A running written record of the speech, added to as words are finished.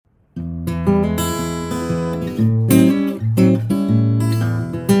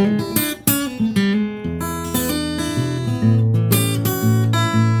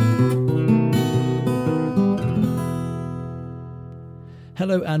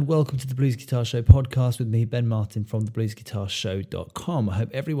Hello and welcome to the Blues Guitar Show podcast with me, Ben Martin from thebluesguitarshow.com. I hope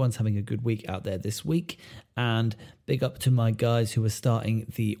everyone's having a good week out there this week, and big up to my guys who are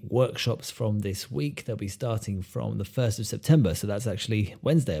starting the workshops from this week. They'll be starting from the 1st of September, so that's actually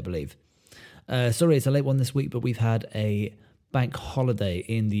Wednesday, I believe. Sorry, it's a late one this week, but we've had a bank holiday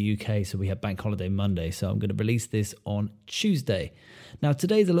in the UK, so we have bank holiday Monday, so I'm going to release this on Tuesday. Now,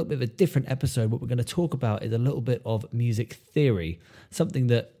 today's a little bit of a different episode. What we're going to talk about is a little bit of music theory, something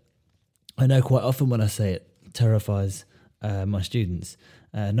that I know quite often when I say it terrifies my students.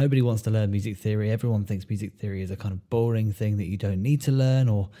 Nobody wants to learn music theory. Everyone thinks music theory is a kind of boring thing that you don't need to learn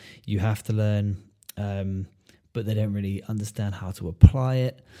or you have to learn, but they don't really understand how to apply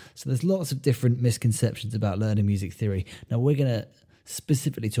it. So there's lots of different misconceptions about learning music theory. Now, we're going to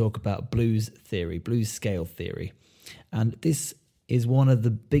specifically talk about blues theory, blues scale theory. And this is one of the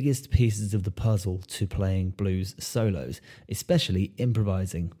biggest pieces of the puzzle to playing blues solos, especially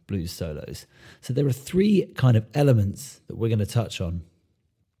improvising blues solos. So there are three kind of elements that we're going to touch on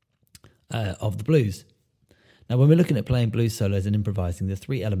of the blues. Now, when we're looking at playing blues solos and improvising, the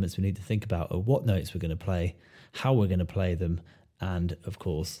three elements we need to think about are what notes we're going to play, how we're going to play them, and, of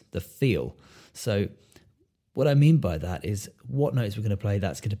course, the feel. So what I mean by that is what notes we're going to play,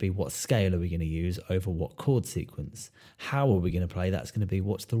 that's going to be what scale are we going to use over what chord sequence. How are we going to play, that's going to be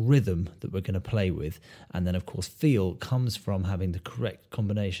what's the rhythm that we're going to play with. And then, of course, feel comes from having the correct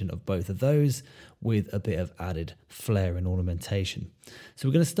combination of both of those with a bit of added flair and ornamentation. So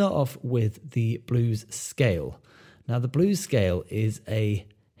we're going to start off with the blues scale. Now, the blues scale is a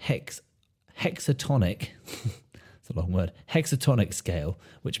hexatonic it's a long word, hexatonic scale,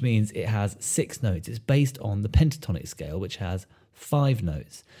 which means it has 6 notes. It's based on the pentatonic scale, which has 5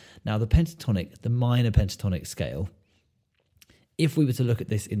 notes. Now, the minor pentatonic scale, if we were to look at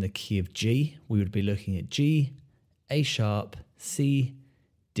this in the key of G, we would be looking at G, A sharp, C,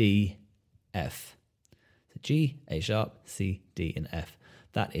 D, F. So G, A sharp, C, D, and F.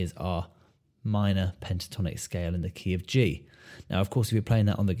 That is our minor pentatonic scale in the key of G. Now, of course, if you're playing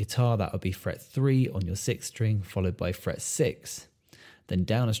that on the guitar, that would be fret 3 on your 6th string, followed by fret 6. Then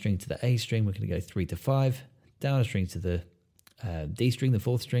down a string to the A string, we're going to go 3 to 5. Down a string to the D string, the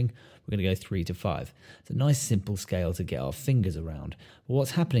 4th string, we're going to go 3 to 5. It's a nice simple scale to get our fingers around. But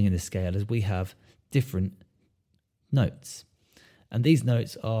what's happening in this scale is we have different notes. And these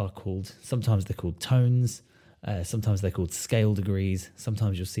notes are sometimes they're called tones, sometimes they're called scale degrees,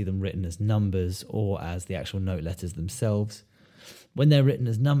 sometimes you'll see them written as numbers or as the actual note letters themselves. When they're written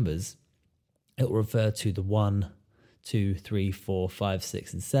as numbers, it will refer to the 1, 2, 3, 4, 5,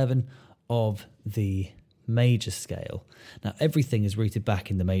 6, and 7 of the major scale. Now, everything is rooted back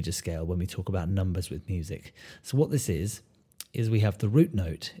in the major scale when we talk about numbers with music. So what this is we have the root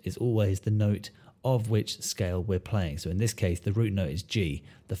note is always the note of which scale we're playing. So in this case, the root note is G.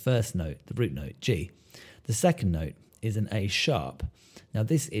 The first note, the root note, G. The second note is an A sharp. Now,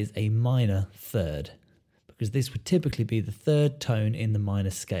 this is a minor third, because this would typically be the third tone in the minor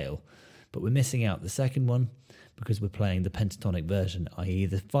scale. But we're missing out the second one because we're playing the pentatonic version, i.e.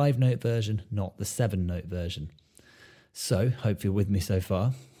 the 5-note version, not the 7-note version. So, hope you're with me so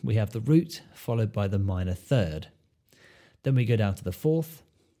far. We have the root followed by the minor third. Then we go down to the 4th,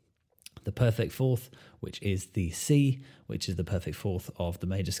 the perfect 4th, which is the C, which is the perfect 4th of the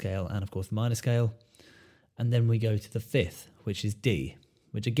major scale and, of course, the minor scale. And then we go to the 5th, which is D,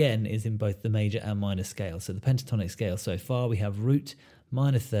 which again is in both the major and minor scale. So the pentatonic scale so far, we have root,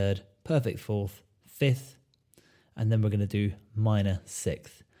 minor third, perfect 4th, 5th, and then we're going to do minor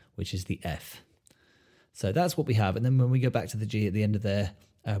 6th, which is the F. So that's what we have. And then when we go back to the G at the end of there,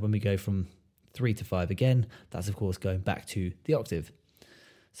 when we go from 3 to 5 again, that's of course going back to the octave.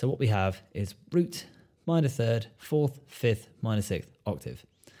 So what we have is root, minor third, 4th, 5th, minor 6th, octave.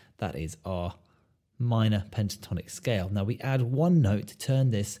 That is our minor pentatonic scale. Now we add one note to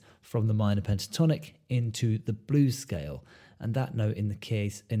turn this from the minor pentatonic into the blues scale, and that note in the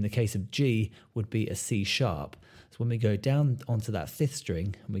case of G would be a C sharp. So when we go down onto that 5th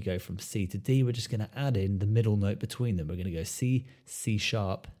string and we go from C to D, we're just going to add in the middle note between them. We're going to go C, C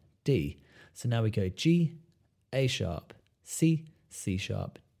sharp, D. So now we go G, A sharp, C, C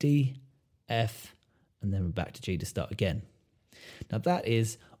sharp, D, F, and then we're back to G to start again. Now that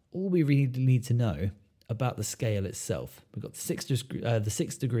is all we really need to know about the scale itself. We've got the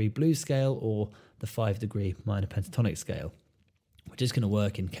 6th degree blues scale or the 5-degree minor pentatonic scale, which is going to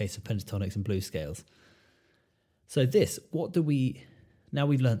work in case of pentatonics and blues scales. So now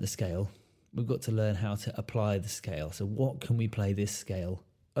we've learnt the scale, we've got to learn how to apply the scale. So what can we play this scale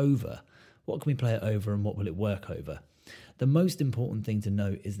over? What can we play it over and what will it work over? The most important thing to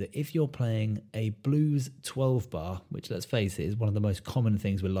note is that if you're playing a blues 12 bar, which let's face it is one of the most common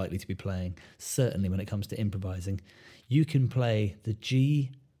things we're likely to be playing, certainly when it comes to improvising, you can play the G,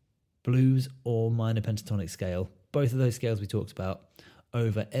 blues or minor pentatonic scale, both of those scales we talked about,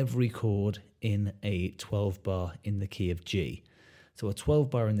 over every chord in a 12 bar in the key of G. So a 12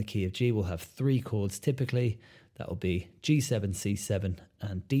 bar in the key of G will have 3 chords typically. That will be G7, C7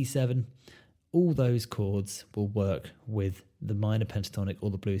 and D7. All those chords will work with the minor pentatonic or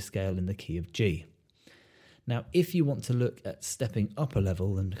the blues scale in the key of G. Now, if you want to look at stepping up a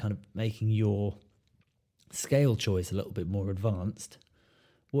level and kind of making your scale choice a little bit more advanced,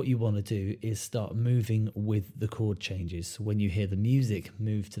 what you want to do is start moving with the chord changes. So when you hear the music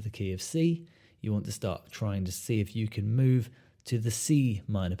move to the key of C, you want to start trying to see if you can move to the C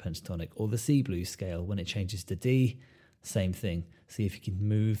minor pentatonic or the C blues scale. When it changes to D, same thing. See if you can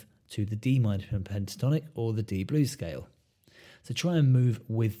move to the D minor pentatonic or the D blues scale. So try and move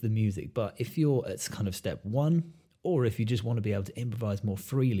with the music. But if you're at kind of step 1, or if you just want to be able to improvise more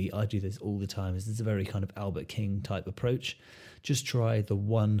freely, I do this all the time. This is a very kind of Albert King type approach. Just try the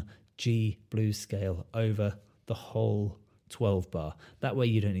 1 G blues scale over the whole 12 bar. That way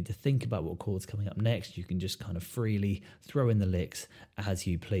you don't need to think about what chord's coming up next. You can just kind of freely throw in the licks as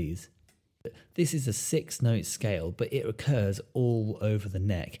you please. This is a 6-note scale, but it occurs all over the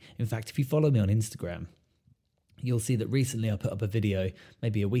neck. In fact, if you follow me on Instagram, you'll see that recently I put up a video,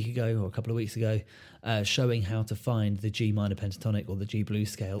 maybe a week ago or a couple of weeks ago, showing how to find the G minor pentatonic or the G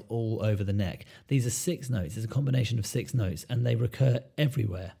blues scale all over the neck. These are 6 notes. It's a combination of 6 notes, and they recur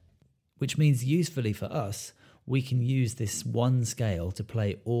everywhere, which means usefully for us, we can use this one scale to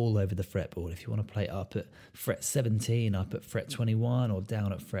play all over the fretboard. If you want to play up at fret 17, up at fret 21, or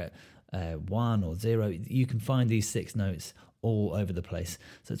down at fret 1 or 0, you can find these 6 notes all over the place.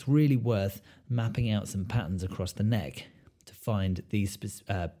 So it's really worth mapping out some patterns across the neck to find these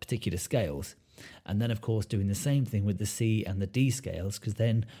particular scales. And then, of course, doing the same thing with the C and the D scales, because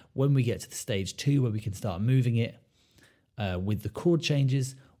then when we get to the stage 2 where we can start moving it with the chord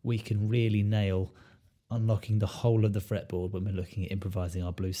changes, we can really nail unlocking the whole of the fretboard when we're looking at improvising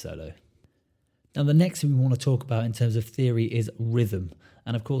our blues solo. Now, the next thing we want to talk about in terms of theory is rhythm.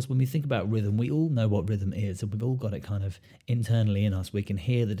 And of course, when we think about rhythm, we all know what rhythm is, and we've all got it kind of internally in us. We can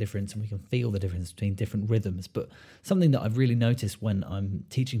hear the difference and we can feel the difference between different rhythms. But something that I've really noticed when I'm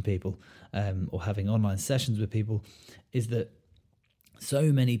teaching people or having online sessions with people is that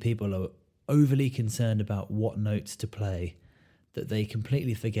so many people are overly concerned about what notes to play that they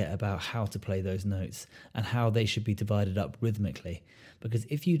completely forget about how to play those notes and how they should be divided up rhythmically. Because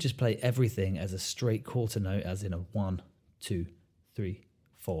if you just play everything as a straight quarter note, as in a 1, 2, 3,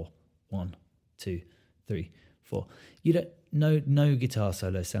 4, 1, 2, 3, 4, you don't. No guitar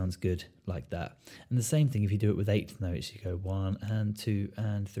solo sounds good like that. And the same thing if you do it with 8th notes, you go 1 and 2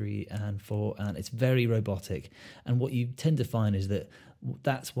 and 3 and 4, and it's very robotic. And what you tend to find is that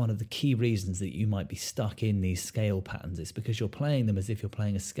that's one of the key reasons that you might be stuck in these scale patterns. It's because you're playing them as if you're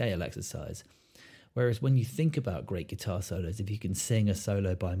playing a scale exercise. Whereas when you think about great guitar solos, if you can sing a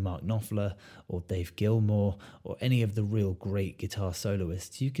solo by Mark Knopfler or Dave Gilmour or any of the real great guitar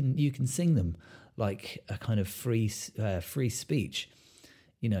soloists, you can sing them like a kind of free speech.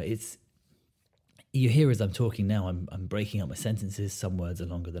 You know, it's, you hear as I'm talking now, I'm breaking up my sentences. Some words are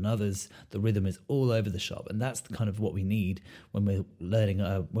longer than others. The rhythm is all over the shop, and that's kind of what we need when we're learning,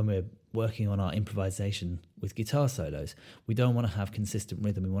 when we're working on our improvisation with guitar solos. We don't want to have consistent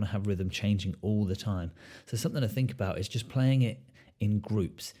rhythm. We want to have rhythm changing all the time. So something to think about is just playing it in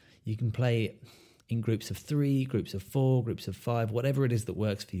groups. You can play it in groups of 3, groups of 4, groups of 5, whatever it is that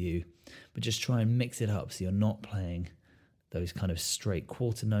works for you, but just try and mix it up so you're not playing those kind of straight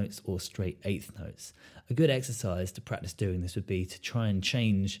quarter notes or straight 8th notes. A good exercise to practice doing this would be to try and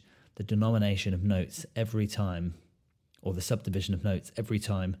change the denomination of notes every time, or the subdivision of notes every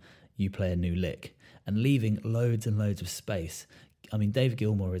time you play a new lick, and leaving loads and loads of space. I mean, Dave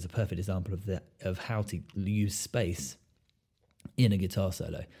Gilmour is a perfect example of how to use space in a guitar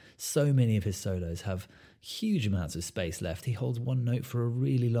solo. So many of his solos have huge amounts of space left. He holds one note for a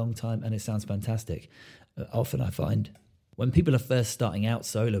really long time and it sounds fantastic. Often I find when people are first starting out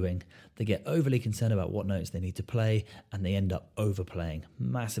soloing, they get overly concerned about what notes they need to play and they end up overplaying,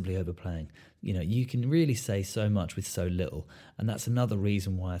 massively overplaying. You know, you can really say so much with so little, and that's another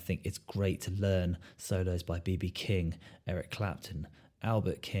reason why I think it's great to learn solos by B.B. King, Eric Clapton,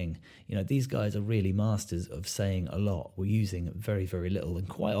 Albert King. You know, these guys are really masters of saying a lot. We're using very, very little, and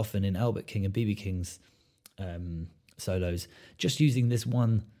quite often in Albert King and B.B. King's solos, just using this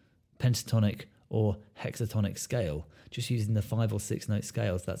one pentatonic or hexatonic scale, just using the 5 or 6 note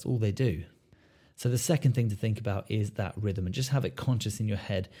scales, that's all they do. So the second thing to think about is that rhythm, and just have it conscious in your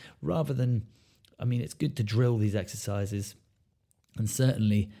head rather than, it's good to drill these exercises, and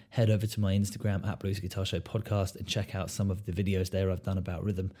certainly head over to my Instagram at Blues Guitar Show Podcast and check out some of the videos there I've done about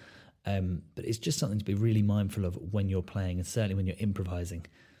rhythm. But it's just something to be really mindful of when you're playing, and certainly when you're improvising.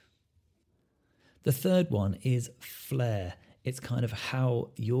 The third one is flair. It's kind of how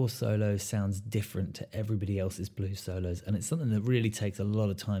your solo sounds different to everybody else's blues solos. And it's something that really takes a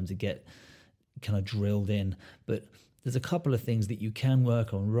lot of time to get kind of drilled in. But there's a couple of things that you can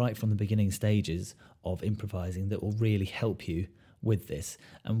work on right from the beginning stages of improvising that will really help you with this.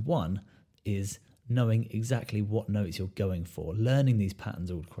 And one is knowing exactly what notes you're going for, learning these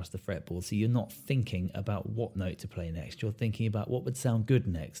patterns all across the fretboard, so you're not thinking about what note to play next. You're thinking about what would sound good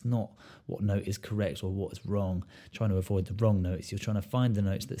next, not what note is correct or what is wrong, trying to avoid the wrong notes. You're trying to find the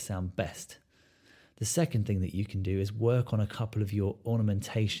notes that sound best. The second thing that you can do is work on a couple of your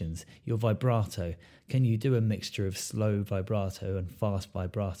ornamentations, your vibrato. Can you do a mixture of slow vibrato and fast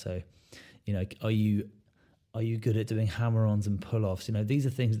vibrato? Are you good at doing hammer-ons and pull-offs? These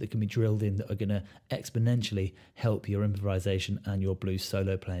are things that can be drilled in that are going to exponentially help your improvisation and your blues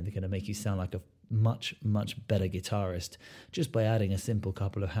solo playing. They're going to make you sound like a much, much better guitarist. Just by adding a simple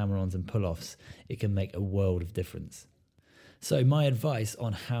couple of hammer-ons and pull-offs, it can make a world of difference. So my advice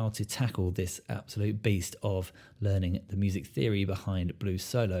on how to tackle this absolute beast of learning the music theory behind blues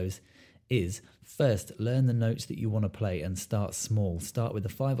solos is, first, learn the notes that you want to play and start small. Start with a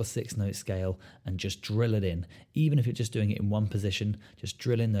 5 or 6 note scale and just drill it in. Even if you're just doing it in one position, just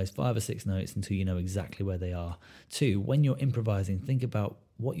drill in those 5 or 6 notes until you know exactly where they are. 2, when you're improvising, think about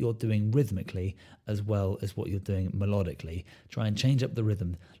what you're doing rhythmically as well as what you're doing melodically. Try and change up the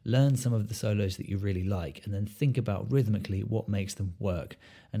rhythm. Learn some of the solos that you really like, and then think about rhythmically what makes them work.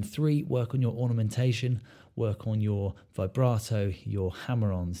 And 3, work on your ornamentation, work on your vibrato, your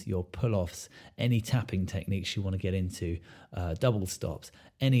hammer-ons, your pull-offs, any tapping techniques you want to get into, double stops.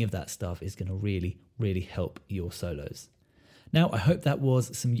 Any of that stuff is going to really, really help your solos. Now, I hope that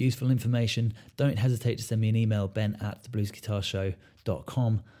was some useful information. Don't hesitate to send me an email,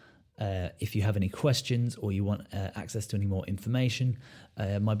 ben@thebluesguitarshow.com. If you have any questions or you want access to any more information.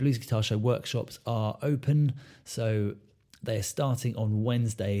 My Blues Guitar Show workshops are open, so they're starting on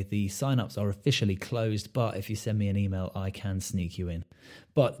Wednesday. The sign-ups are officially closed, but if you send me an email, I can sneak you in.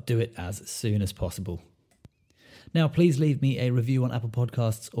 But do it as soon as possible. Now, please leave me a review on Apple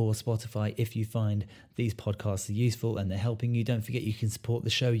Podcasts or Spotify if you find these podcasts are useful and they're helping you. Don't forget you can support the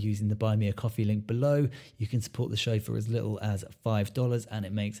show using the Buy Me a Coffee link below. You can support the show for as little as $5 and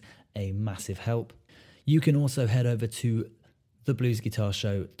it makes a massive help. You can also head over to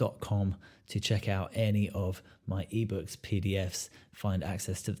thebluesguitarshow.com to check out any of my ebooks, PDFs, find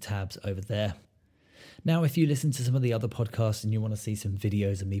access to the tabs over there. Now, if you listen to some of the other podcasts and you want to see some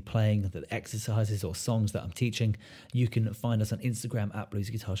videos of me playing the exercises or songs that I'm teaching, you can find us on Instagram at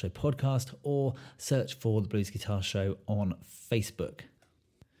Blues Guitar Show Podcast or search for The Blues Guitar Show on Facebook.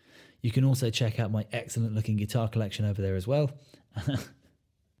 You can also check out my excellent looking guitar collection over there as well,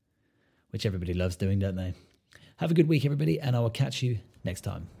 which everybody loves doing, don't they? Have a good week, everybody, and I will catch you next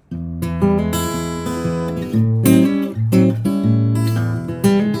time.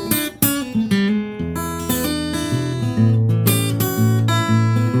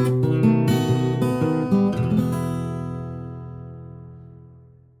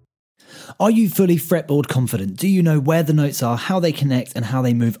 Are you fully fretboard confident? Do you know where the notes are, how they connect, and how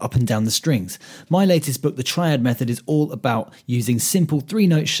they move up and down the strings? My latest book, The Triad Method, is all about using simple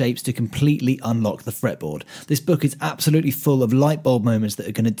 3-note shapes to completely unlock the fretboard. This book is absolutely full of light bulb moments that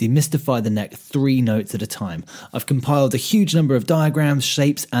are going to demystify the neck 3 notes at a time. I've compiled a huge number of diagrams,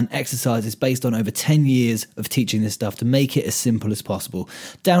 shapes, and exercises based on over 10 years of teaching this stuff to make it as simple as possible.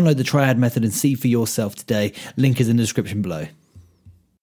 Download The Triad Method and see for yourself today. Link is in the description below.